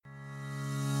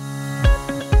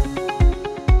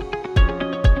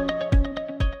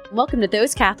Welcome to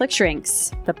Those Catholic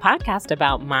Shrinks. The podcast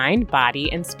about mind,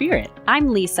 body, and spirit. I'm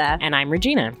Lisa. And I'm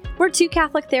Regina. We're two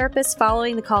Catholic therapists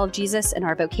following the call of Jesus in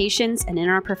our vocations and in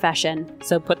our profession.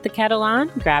 So put the kettle on,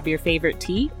 grab your favorite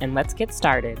tea, and let's get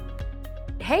started.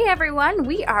 Hey everyone,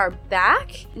 we are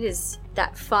back. It is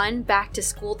that fun back to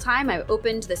school time. I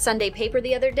opened the Sunday paper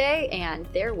the other day and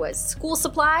there was school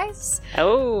supplies.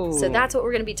 Oh. So that's what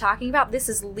we're going to be talking about. This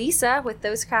is Lisa with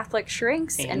Those Catholic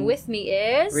Shrinks, and with me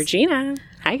is Regina.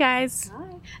 Hi guys. Hi.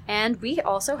 And we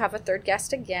also have a third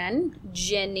guest again,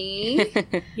 Jenny.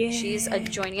 She's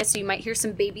joining us, so you might hear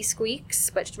some baby squeaks,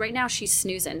 but right now she's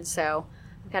snoozing, so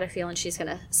I've got a feeling she's going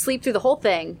to sleep through the whole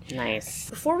thing. Nice.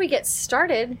 Before we get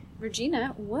started,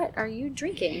 Regina, what are you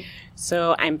drinking?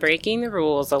 So I'm breaking the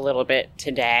rules a little bit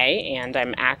today, and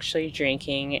I'm actually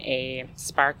drinking a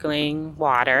sparkling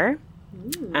water.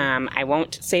 I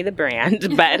won't say the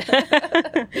brand, but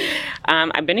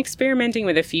I've been experimenting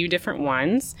with a few different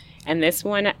ones, and this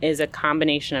one is a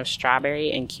combination of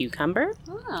strawberry and cucumber.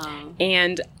 Oh.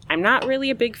 And I'm not really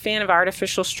a big fan of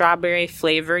artificial strawberry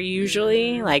flavor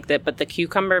usually, but the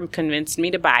cucumber convinced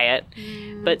me to buy it.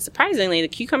 But surprisingly, the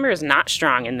cucumber is not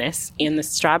strong in this, and the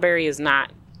strawberry is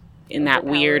not in that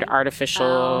weird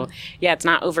artificial, it's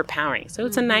not overpowering. So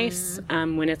it's a nice,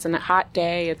 when it's a hot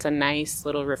day, it's a nice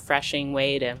little refreshing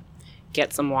way to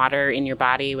get some water in your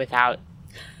body without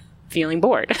feeling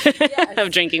bored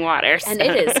of drinking water. So. And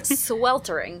it is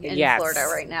sweltering in Florida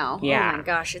right now. Yeah. Oh my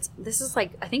gosh.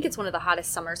 I think it's one of the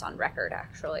hottest summers on record,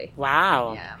 actually.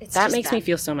 Wow. Yeah. That makes me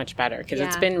feel so much better because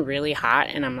it's been really hot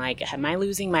and I'm like, am I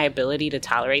losing my ability to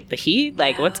tolerate the heat?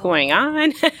 Like, what's going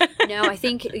on? No, I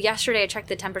think yesterday I checked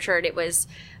the temperature and it was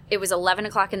 11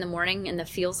 o'clock in the morning and the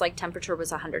feels like temperature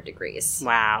was 100 degrees.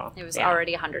 Wow. It was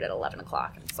already 100 at 11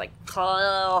 o'clock. It's like,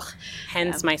 ugh.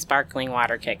 Hence my sparkling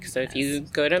water kick. So if you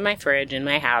go to my fridge in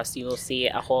my house, you will see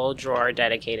a whole drawer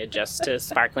dedicated just to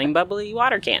sparkling bubbly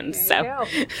water cans. There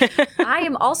you go. I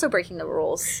am also breaking the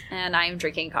rules and I am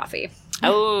drinking coffee.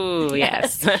 Oh,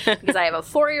 yes. Because I have a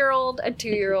 4-year-old, a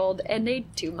 2-year-old, and a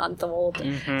 2-month-old.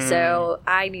 So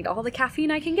I need all the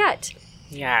caffeine I can get.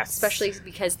 Yes. Especially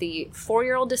because the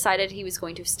 4-year-old decided he was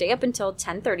going to stay up until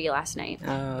 10:30 last night,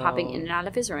 popping in and out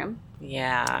of his room.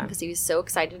 Yeah. Because he was so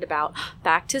excited about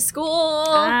back to school.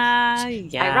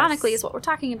 Yes. Ironically is what we're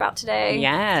talking about today.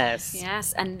 Yes.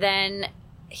 Yes. And then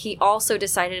he also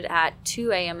decided at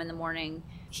 2 a.m. in the morning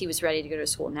he was ready to go to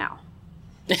school now.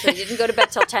 So he didn't go to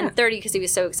bed till 10:30 because he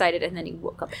was so excited, and then he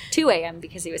woke up at 2 a.m.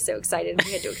 because he was so excited.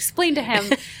 We had to explain to him,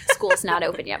 school's not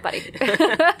open yet, buddy.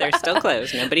 They're still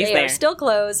closed. Nobody's there. They are still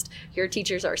closed. Your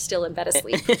teachers are still in bed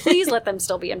asleep. Please let them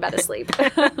still be in bed asleep.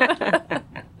 Oh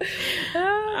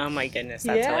my goodness,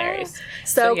 that's hilarious.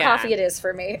 So coffee it is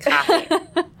for me. Coffee.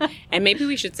 And maybe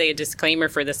we should say a disclaimer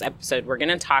for this episode. We're going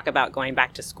to talk about going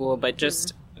back to school, but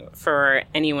just for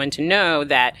anyone to know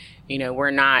that,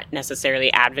 we're not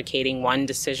necessarily advocating one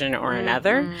decision or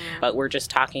another, but we're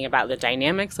just talking about the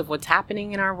dynamics of what's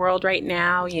happening in our world right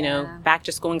now. Back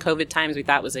to school in COVID times, we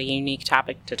thought was a unique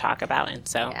topic to talk about. And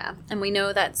so, and we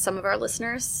know that some of our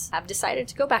listeners have decided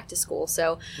to go back to school.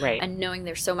 So, and knowing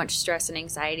there's so much stress and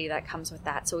anxiety that comes with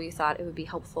that. So we thought it would be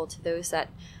helpful to those that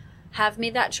have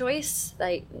made that choice,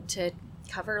 to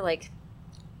cover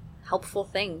helpful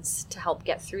things to help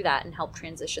get through that and help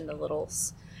transition the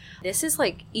littles. This is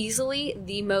easily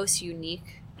the most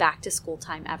unique back to school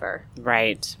time ever.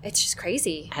 Right. It's just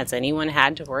crazy. Has anyone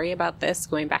had to worry about this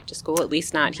going back to school? At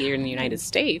least not here in the United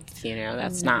States.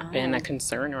 That's not been a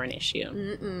concern or an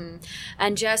issue.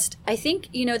 And just, I think,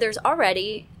 there's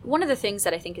already, one of the things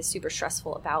that I think is super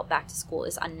stressful about back to school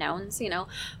is unknowns.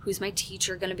 Who's my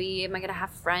teacher going to be? Am I going to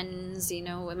have friends?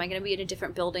 Am I going to be in a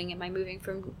different building? Am I moving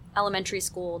from elementary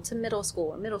school to middle school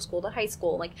or middle school to high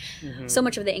school? So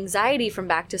much of the anxiety from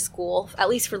back to school, at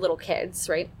least for little kids,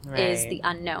 right. is the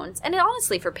unknowns. And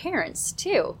honestly, for parents,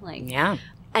 too.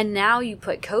 And now you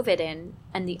put COVID in,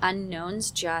 and the unknowns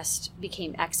just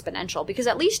became exponential. Because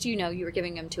at least you were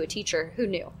giving them to a teacher who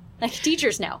knew.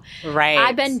 Teachers know. Right.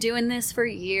 I've been doing this for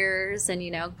years, and,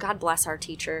 God bless our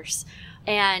teachers.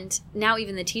 And now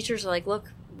even the teachers are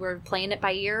look, we're playing it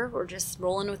by ear. We're just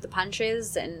rolling with the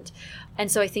punches. And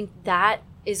so I think that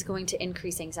is going to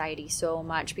increase anxiety so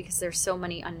much because there's so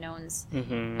many unknowns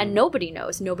and nobody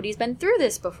knows. Nobody's been through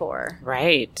this before.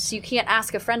 Right. So you can't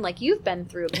ask a friend you've been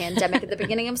through a pandemic at the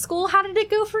beginning of school. How did it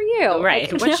go for you?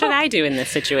 Right. What should I do in this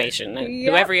situation?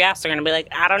 Whoever you ask, they're going to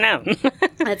be I don't know.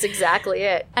 That's exactly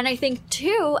it. And I think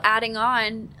too, adding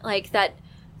on that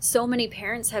so many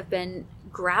parents have been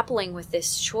grappling with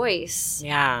this choice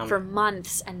for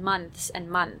months and months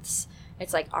and months.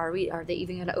 It's like, are they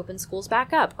even going to open schools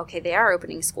back up? Okay, they are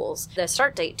opening schools. The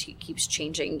start date keeps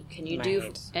changing. Can you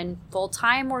do in full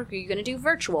time, or are you going to do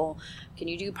virtual? Can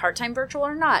you do part-time virtual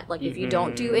or not? Like, if you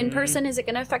don't do in person, is it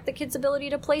going to affect the kids' ability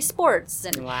to play sports?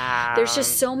 And there's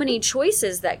just so many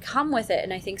choices that come with it.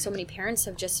 And I think so many parents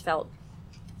have just felt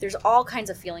there's all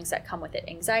kinds of feelings that come with it.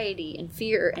 Anxiety and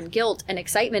fear and guilt and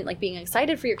excitement, like being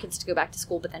excited for your kids to go back to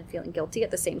school, but then feeling guilty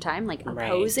at the same time, like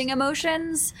opposing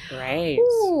emotions. Right.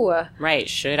 Ooh. Right.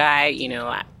 Should I,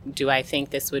 do I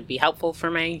think this would be helpful for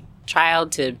my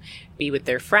child to be with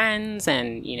their friends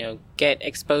and, get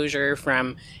exposure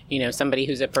from, somebody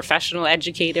who's a professional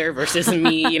educator versus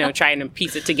me, trying to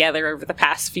piece it together over the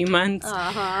past few months?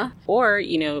 Or,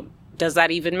 does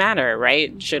that even matter,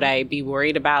 right? Should I be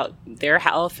worried about their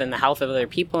health and the health of other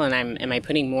people? And am I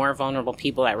putting more vulnerable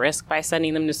people at risk by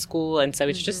sending them to school? And so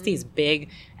it's just these big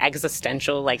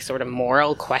existential, like, sort of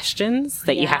moral questions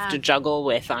that you have to juggle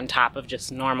with on top of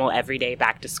just normal everyday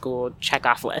back to school check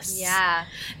off lists. Yeah,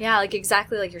 like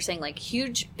exactly like you're saying, like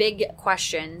huge, big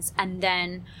questions, and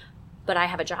then, but I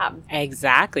have a job.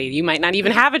 Exactly. You might not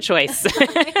even have a choice.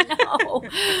 I know.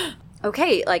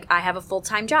 Okay, like I have a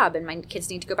full-time job and my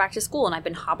kids need to go back to school and I've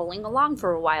been hobbling along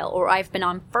for a while, or I've been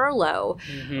on furlough,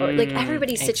 or like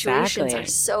everybody's situations are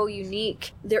so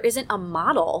unique. There isn't a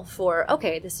model for,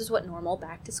 okay, this is what normal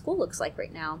back to school looks like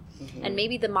right now. And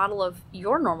maybe the model of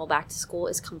your normal back to school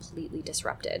is completely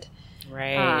disrupted.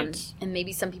 Right. And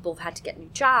maybe some people have had to get new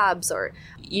jobs or...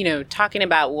 talking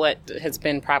about what has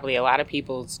been probably a lot of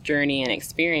people's journey and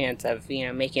experience of,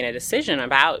 making a decision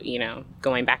about,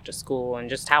 going back to school and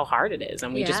just how hard it is.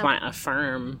 And we just want to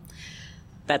affirm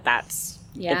that that's...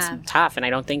 It's tough, and I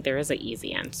don't think there is an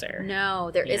easy answer.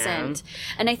 No, there isn't.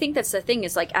 And I think that's the thing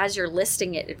is, like, as you're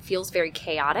listing it, it feels very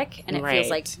chaotic, and it feels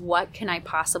like, what can I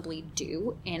possibly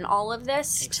do in all of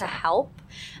this to help?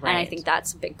 And I think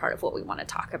that's a big part of what we want to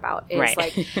talk about is,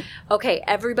 like, okay,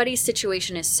 everybody's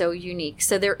situation is so unique,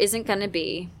 so there isn't going to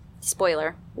be...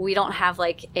 Spoiler, we don't have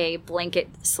like a blanket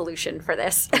solution for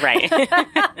this. Right.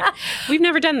 We've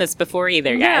never done this before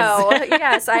either, guys. No,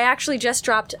 yes. I actually just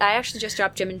dropped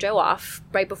Jim and Joe off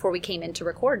right before we came in to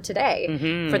record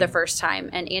today for the first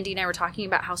time. And Andy and I were talking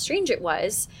about how strange it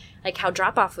was, like how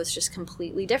drop-off was just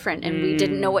completely different and we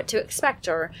didn't know what to expect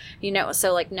or,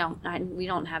 so like, no, we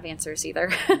don't have answers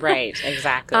either. Right,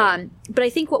 exactly. But I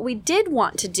think what we did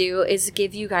want to do is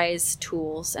give you guys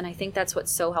tools. And I think that's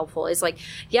what's so helpful is like,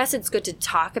 yes, it's good to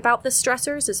talk about the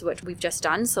stressors is what we've just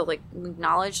done. So like we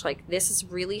acknowledge like this is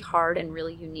really hard and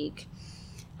really unique.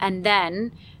 And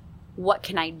then what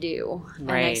can I do?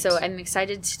 Right. So I'm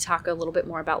excited to talk a little bit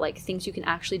more about like things you can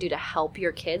actually do to help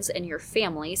your kids and your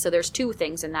family. So there's two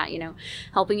things in that,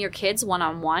 helping your kids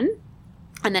one-on-one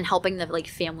and then helping the like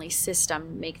family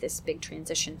system make this big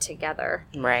transition together.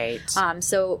 Right.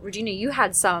 So Regina, you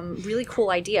had some really cool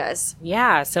ideas.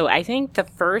 Yeah. So I think the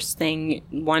first thing,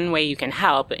 one way you can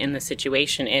help in the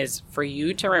situation is for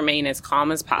you to remain as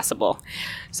calm as possible.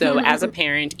 So as a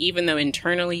parent, even though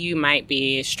internally you might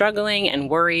be struggling and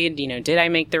worried, did I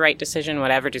make the right decision,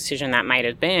 whatever decision that might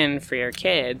have been for your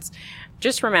kids,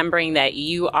 just remembering that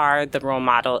you are the role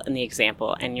model and the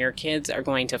example, and your kids are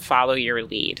going to follow your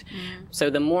lead. So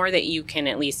the more that you can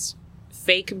at least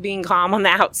fake being calm on the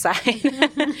outside,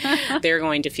 they're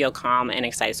going to feel calm and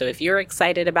excited. So if you're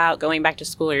excited about going back to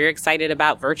school or you're excited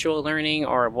about virtual learning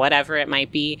or whatever it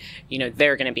might be,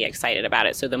 they're going to be excited about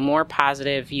it. So the more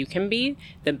positive you can be,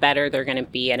 the better they're going to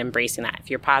be at embracing that.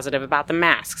 If you're positive about the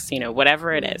masks,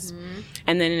 whatever it is.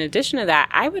 And then in addition to that,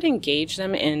 I would engage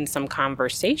them in some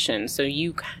conversation so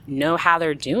you know how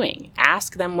they're doing.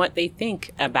 Ask them what they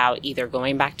think about either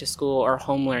going back to school or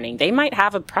home learning. They might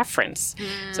have a preference.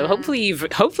 So hopefully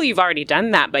you've already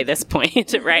done that by this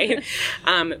point, right?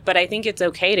 But I think it's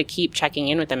okay to keep checking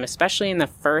in with them, especially in the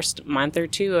first month or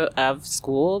two of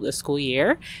school, the school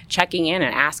year, checking in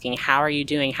and asking, how are you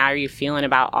doing? How are you feeling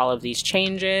about all of these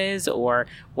changes or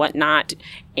whatnot?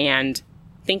 And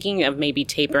thinking of maybe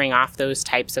tapering off those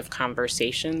types of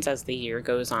conversations as the year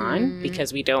goes on,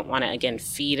 because we don't want to, again,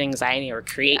 feed anxiety or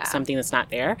create something that's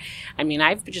not there. I mean,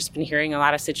 I've just been hearing a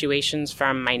lot of situations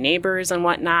from my neighbors and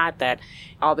whatnot that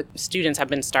all the students have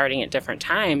been starting at different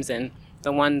times, and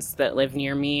the ones that live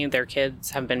near me, their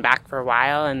kids have been back for a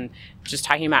while, and just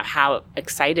talking about how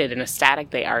excited and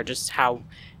ecstatic they are, just how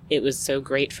it was so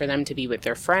great for them to be with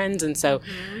their friends. And so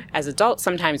as adults,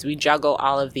 sometimes we juggle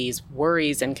all of these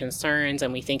worries and concerns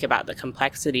and we think about the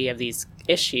complexity of these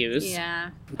issues. Yeah.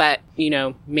 But,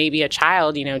 maybe a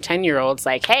child, 10-year-old's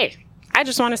like, hey, I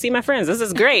just want to see my friends. This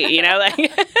is great,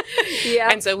 like Yeah.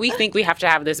 And so we think we have to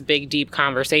have this big, deep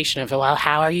conversation of, well,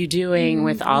 how are you doing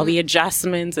with all the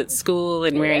adjustments at school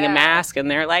and wearing a mask? And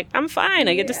they're like, I'm fine.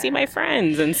 I get to see my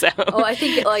friends. And so. Oh, I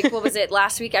think, like, what was it?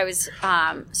 Last week I was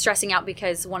stressing out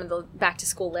because one of the back to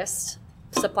school list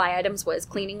supply items was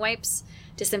cleaning wipes,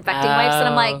 disinfecting wipes. And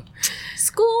I'm like,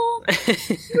 school? You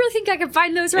really think I can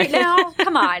find those right now?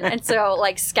 Come on. And so,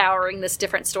 like, scouring this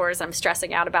different stores, I'm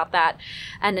stressing out about that.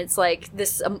 And it's like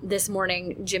this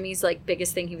morning, Jimmy's like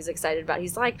biggest thing he was excited about.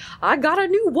 He's like, I got a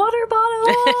new water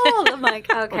bottle. I'm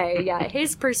like, okay, yeah,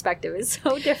 his perspective is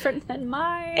so different than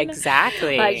mine.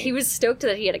 Exactly. Like, he was stoked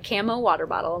that he had a camo water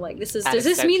bottle. I'm like, does this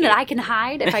so mean cute. that I can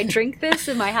hide if I drink this?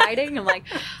 Am I hiding? I'm like,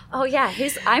 oh yeah,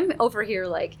 I'm over here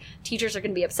like, teachers are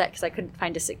going to be upset because I couldn't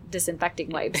find disinfecting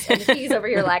wipes. And he's over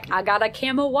here like, I got a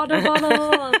camo water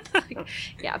bottle. Like,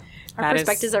 yeah. Our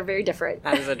perspectives are very different.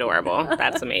 That is adorable.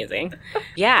 That's amazing.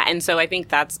 Yeah, and so I think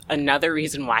that's another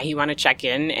reason why you want to check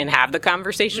in and have the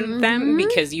conversation with them,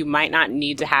 because you might not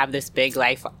need to have this big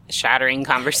life-shattering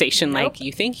conversation like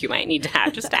you think you might need to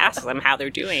have. Just ask them how they're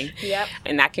doing. Yep.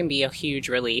 And that can be a huge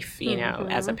relief, you know,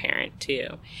 as a parent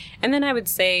too. And then I would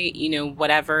say, you know,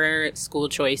 whatever school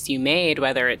choice you made,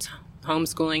 whether it's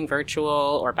homeschooling,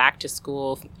 virtual, or back to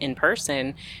school in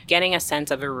person, getting a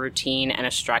sense of a routine and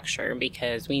a structure,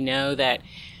 because we know that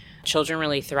children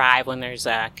really thrive when there's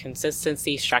a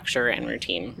consistency, structure, and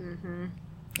routine.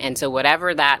 And so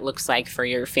whatever that looks like for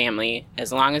your family,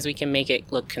 as long as we can make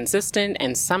it look consistent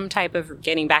and some type of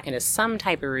getting back into some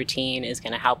type of routine is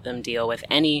going to help them deal with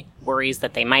any worries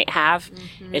that they might have.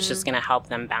 It's just going to help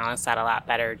them balance that a lot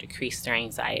better, decrease their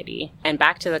anxiety. And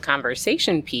back to the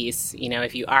conversation piece, you know,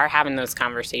 if you are having those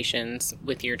conversations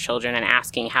with your children and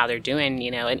asking how they're doing,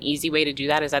 you know, an easy way to do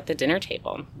that is at the dinner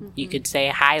table. You could say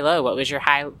high, low. What was your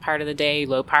high part of the day,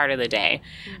 low part of the day?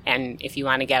 And if you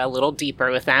want to get a little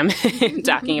deeper with them,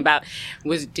 talking about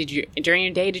during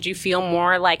your day, did you feel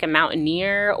more like a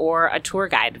mountaineer or a tour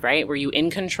guide, right? Were you in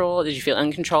control? Did you feel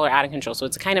in control or out of control? So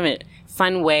it's kind of a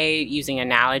fun way using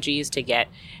analogies to get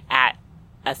at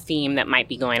a theme that might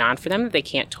be going on for them that they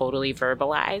can't totally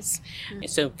verbalize.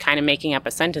 So kind of making up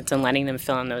a sentence and letting them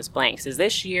fill in those blanks. Is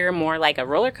this year more like a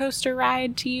roller coaster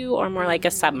ride to you or more like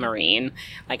a submarine?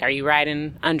 Like, are you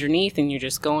riding underneath and you're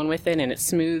just going with it and it's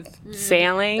smooth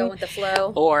sailing? Going with the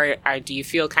flow. Or do you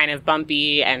feel kind of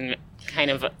bumpy and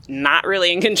kind of not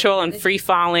really in control and free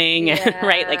falling,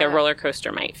 right? Like a roller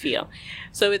coaster might feel.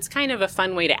 So it's kind of a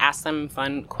fun way to ask them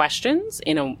fun questions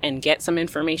and get some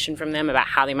information from them about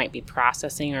how they might be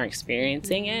processing or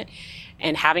experiencing it,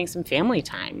 and having some family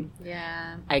time.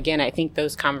 Yeah. Again, I think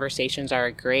those conversations are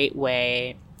a great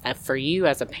way for you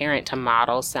as a parent to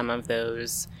model some of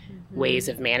those ways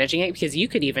of managing it, because you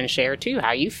could even share too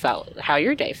how you felt, how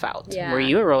your day felt. Yeah. Were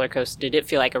you a roller coaster? Did it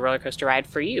feel like a roller coaster ride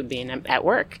for you being at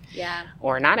work? Yeah.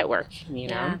 Or not at work, you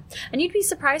know? Yeah. And you'd be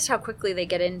surprised how quickly they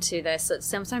get into this.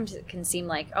 Sometimes it can seem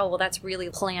like, oh, well, that's really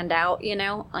planned out, you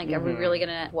know? Like, are we really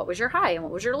gonna, what was your high and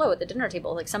what was your low at the dinner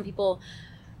table? Like, some people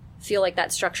feel like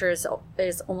that structure is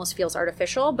almost feels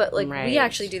artificial, but like we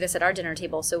actually do this at our dinner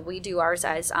table. So we do ours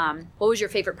as what was your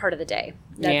favorite part of the day?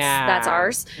 That's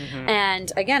ours.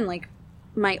 And again, like,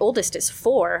 my oldest is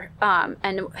 4,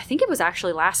 and I think it was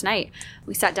actually last night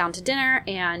we sat down to dinner,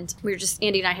 and we were just,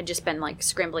 Andy and I had just been like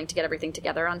scrambling to get everything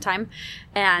together on time,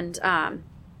 and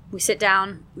we sit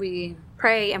down, we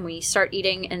pray, and we start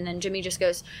eating, and then Jimmy just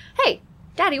goes, "Hey,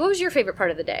 Daddy, what was your favorite part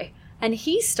of the day?" And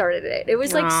he started it. It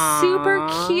was like super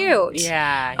cute.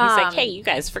 Yeah. He's like, hey, you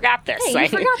guys forgot this. Hey, you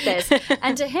forgot this.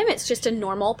 And to him, it's just a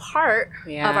normal part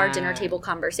of our dinner table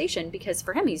conversation, because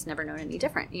for him, he's never known any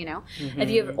different, you know?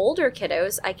 If you have older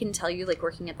kiddos, I can tell you, like,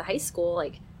 working at the high school,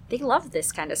 like, they love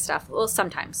this kind of stuff. Well,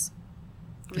 sometimes.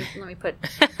 Let me put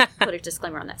a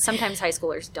disclaimer on that. Sometimes high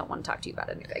schoolers don't want to talk to you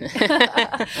about anything.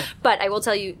 But I will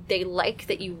tell you, they like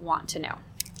that you want to know.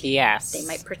 Yes. They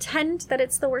might pretend that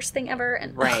it's the worst thing ever.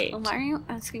 And why are you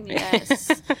asking me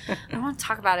this? I don't want to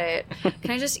talk about it.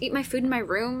 Can I just eat my food in my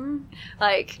room?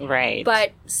 Like,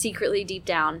 but secretly deep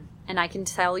down, and I can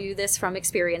tell you this from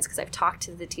experience because I've talked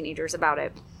to the teenagers about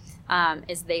it,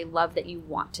 is they love that you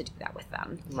want to do that with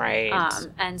them. Right.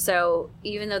 And so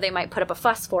even though they might put up a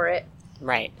fuss for it,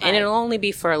 right. And it'll only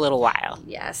be for a little while.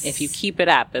 Yes. If you keep it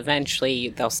up, eventually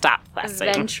they'll stop fussing.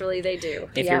 Eventually they do.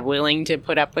 If you're willing to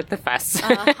put up with the fuss.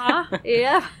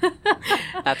 Yeah.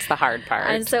 That's the hard part.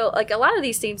 And so, like, a lot of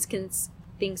these things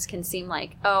can seem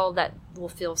like, oh, that will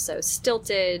feel so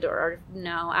stilted, or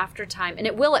no, after time. And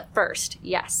it will at first,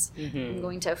 yes. I'm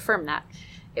going to affirm that.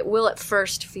 It will at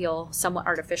first feel somewhat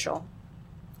artificial.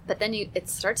 But then it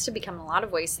starts to become, in a lot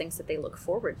of ways, things that they look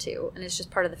forward to. And it's just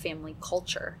part of the family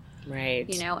culture. Right.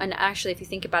 You know, and actually, if you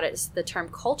think about it, it's the term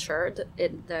culture,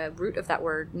 the root of that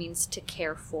word means to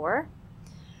care for.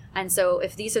 And so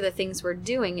if these are the things we're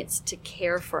doing, it's to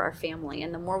care for our family.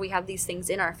 And the more we have these things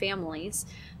in our families,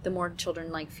 the more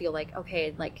children like feel like,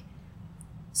 okay, like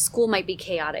school might be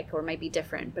chaotic or might be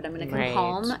different, but I'm going to come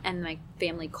home and my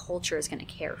family culture is going to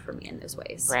care for me in those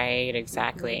ways. Right,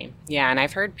 exactly. Yeah, and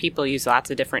I've heard people use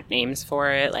lots of different names for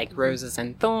it, like roses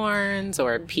and thorns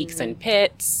or peaks and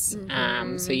pits.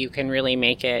 So you can really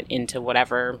make it into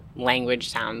whatever language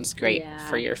sounds great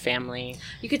for your family.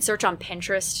 You could search on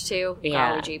Pinterest too.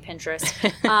 Ecology,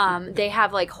 Pinterest. They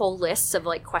have like whole lists of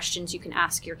like questions you can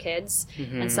ask your kids.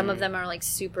 And some of them are like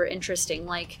super interesting.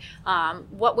 Like,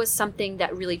 what was something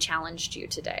that really challenged you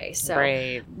today?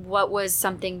 So what was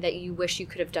something that you wish you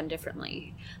could have done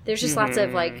differently? There's just lots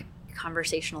of like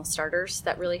conversational starters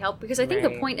that really help, because I think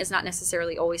the point is not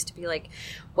necessarily always to be like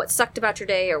what sucked about your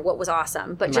day or what was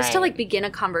awesome, but just to like begin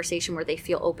a conversation where they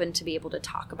feel open to be able to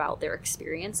talk about their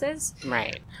experiences.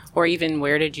 Right. Or even,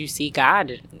 where did you see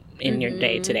God in your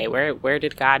day today? Where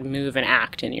did God move and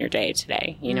act in your day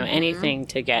today? You know, anything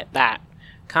to get that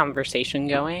conversation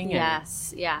going.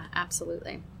 Yes. Yeah,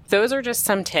 absolutely. Those are just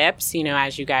some tips, you know,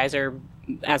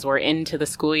 as we're into the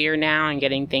school year now and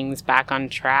getting things back on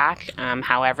track,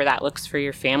 however that looks for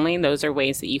your family. Those are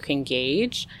ways that you can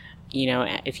gauge, you know,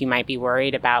 if you might be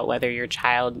worried about whether your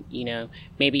child, you know,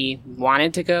 maybe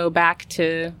wanted to go back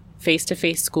to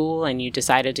face-to-face school and you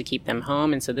decided to keep them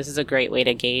home. And so this is a great way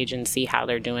to gauge and see how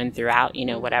they're doing throughout, you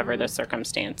know, whatever the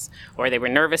circumstance. Or they were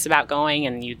nervous about going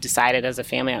and you decided as a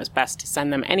family it was best to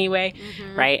send them anyway,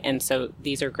 right? And so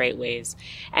these are great ways.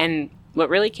 And what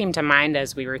really came to mind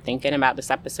as we were thinking about this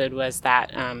episode was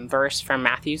that verse from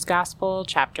Matthew's Gospel,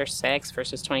 chapter 6,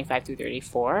 verses 25 through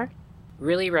 34,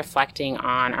 really reflecting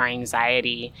on our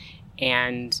anxiety.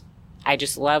 And I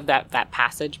just love that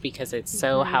passage because it's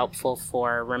so helpful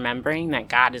for remembering that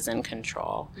God is in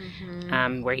control,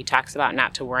 where he talks about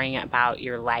not to worrying about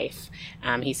your life.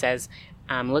 He says,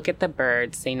 look at the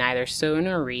birds. They neither sow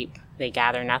nor reap. They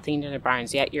gather nothing to the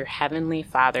barns, yet your heavenly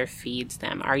Father feeds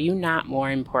them. Are you not more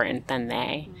important than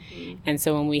they? And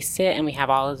so when we sit and we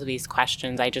have all of these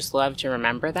questions, I just love to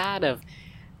remember that of,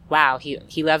 wow,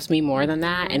 he loves me more than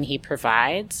that, and he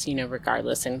provides, you know,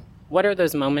 regardless. And what are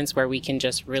those moments where we can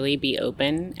just really be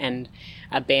open and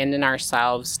abandon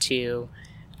ourselves to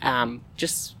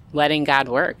just letting God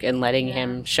work and letting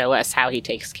him show us how he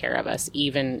takes care of us,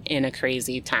 even in a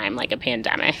crazy time like a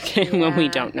pandemic when we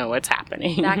don't know what's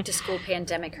happening. Back to school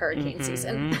pandemic hurricane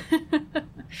season.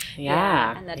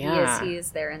 And that he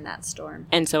is there in that storm.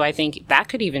 And so I think that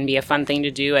could even be a fun thing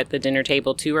to do at the dinner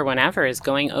table too, or whenever, is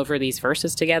going over these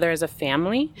verses together as a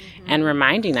family and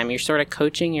reminding them. You're sort of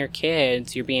coaching your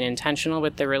kids. You're being intentional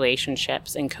with the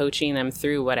relationships and coaching them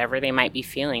through whatever they might be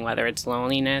feeling, whether it's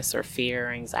loneliness or fear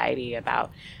or anxiety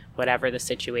about whatever the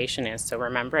situation is. So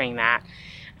remembering that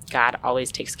God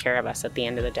always takes care of us at the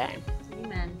end of the day.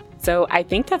 Amen. So I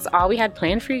think that's all we had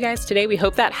planned for you guys today. We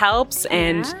hope that helps,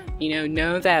 and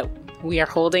know that we are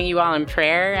holding you all in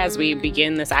prayer as we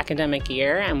begin this academic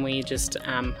year, and we just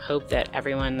hope that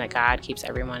God keeps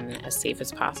everyone as safe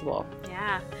as possible.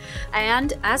 Yeah.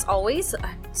 And as always,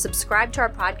 subscribe to our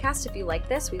podcast if you like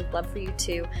this. We'd love for you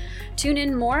to tune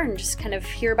in more and just kind of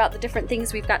hear about the different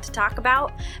things we've got to talk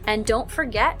about. And don't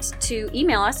forget to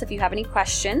email us if you have any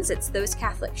questions. It's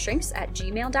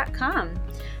thosecatholicshrinks@gmail.com.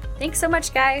 Thanks so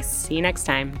much, guys. See you next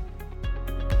time.